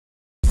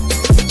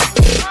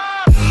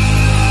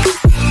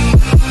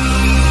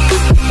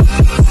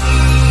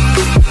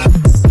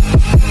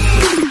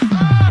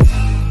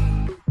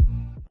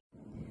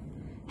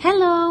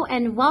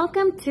and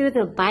welcome to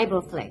the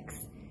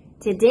BibleFlix.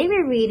 Today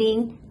we're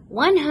reading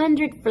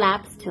 100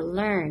 Flaps to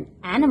Learn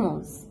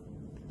Animals.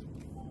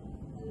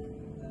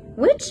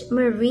 Which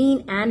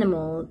marine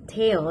animal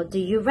tail do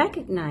you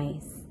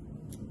recognize?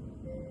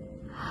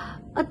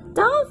 A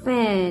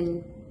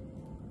dolphin.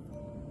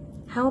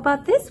 How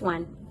about this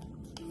one?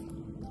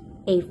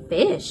 A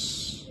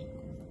fish.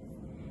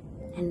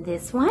 And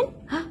this one?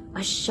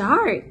 A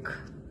shark.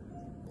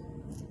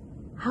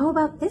 How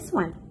about this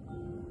one?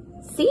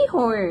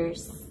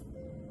 Seahorse.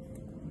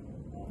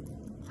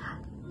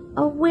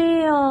 A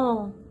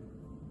whale.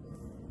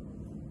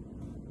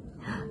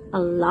 A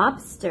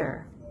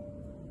lobster.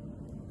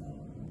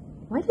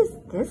 What is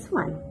this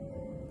one?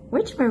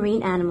 Which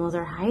marine animals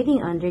are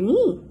hiding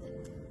underneath?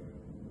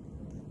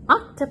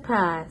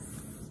 Octopus.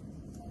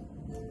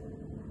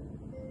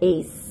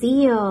 A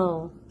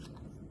seal.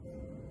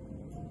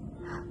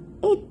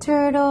 A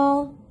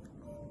turtle.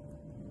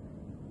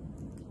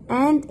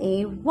 And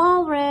a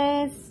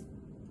walrus.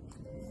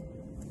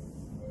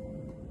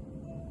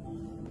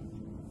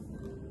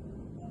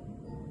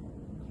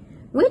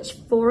 Which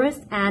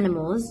forest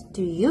animals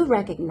do you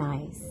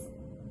recognize?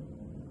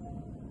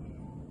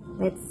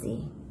 Let's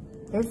see.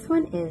 This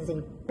one is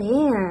a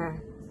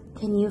bear.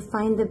 Can you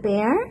find the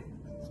bear?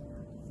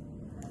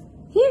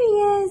 Here he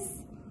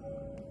is.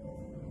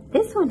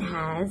 This one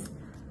has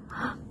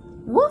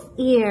wolf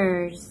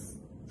ears.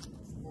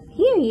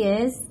 Here he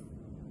is.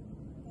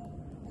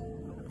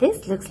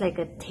 This looks like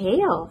a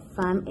tail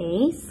from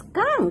a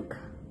skunk.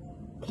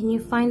 Can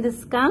you find the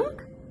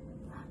skunk?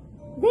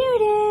 There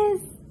it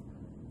is.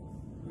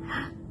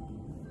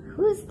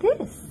 Who's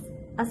this?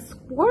 A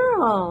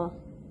squirrel.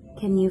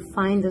 Can you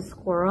find the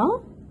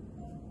squirrel?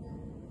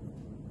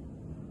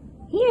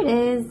 Here it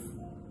is.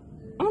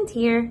 And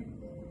here.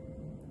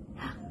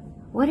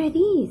 What are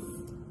these?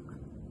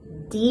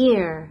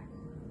 Deer.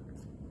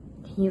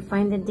 Can you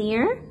find the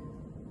deer?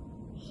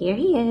 Here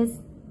he is.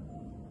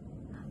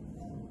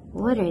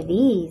 What are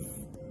these?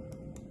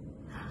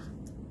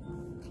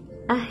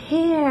 A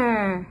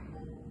hare.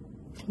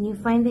 Can you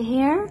find the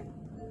hare?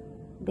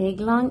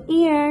 Big long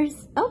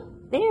ears. Oh,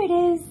 there it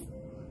is.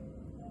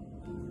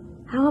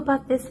 How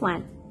about this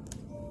one?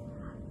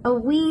 A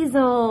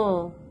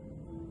weasel.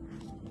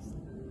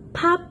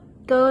 Pop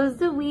goes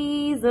the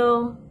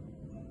weasel.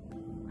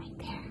 Right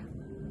there.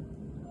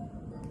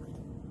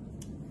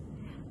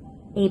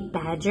 A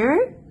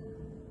badger.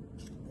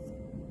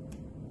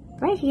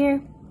 Right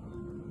here.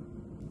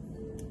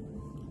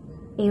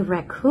 A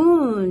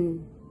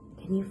raccoon.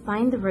 Can you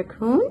find the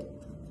raccoon?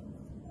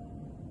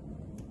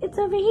 It's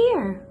over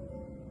here.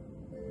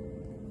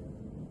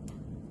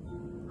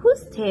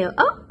 Whose tail?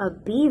 Oh, a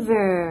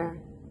beaver.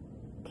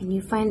 Can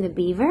you find the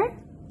beaver?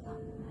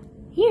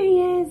 Here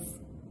he is.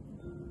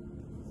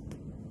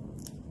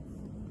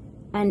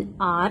 An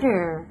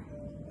otter.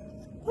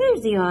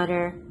 Where's the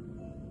otter?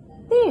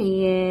 There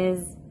he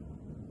is.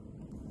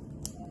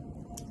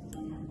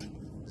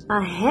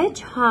 A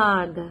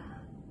hedgehog.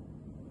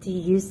 Do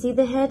you see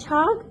the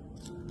hedgehog?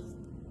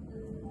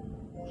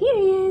 Here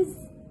he is.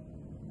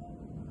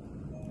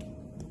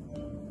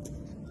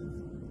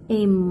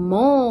 A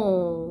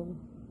mole.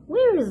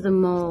 Where is the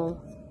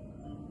mole?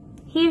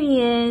 Here he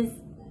is.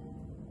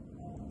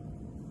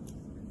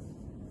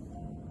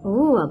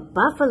 Oh, a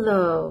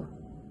buffalo.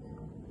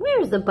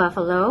 Where is the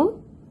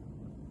buffalo?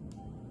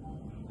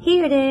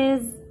 Here it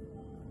is.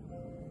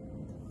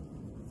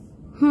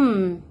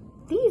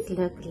 These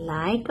look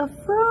like a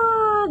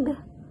frog.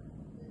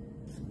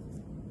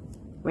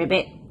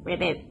 Ribbit,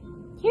 ribbit.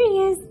 Here he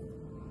is.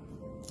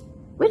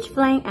 Which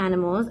flying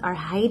animals are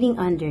hiding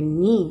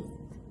underneath?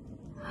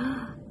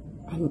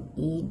 An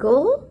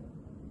eagle?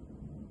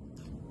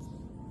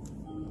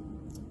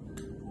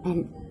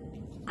 An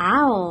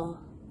owl?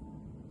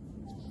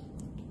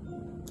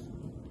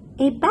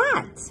 A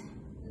bat?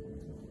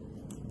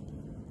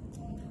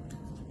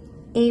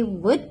 A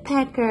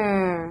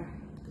woodpecker?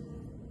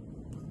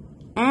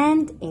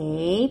 And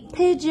a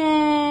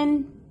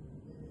pigeon?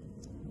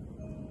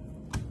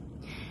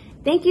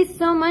 Thank you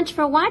so much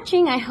for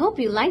watching. I hope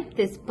you liked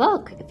this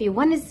book. If you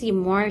want to see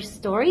more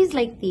stories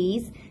like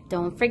these,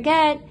 don't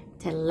forget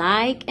to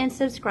like and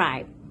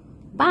subscribe.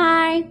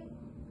 Bye!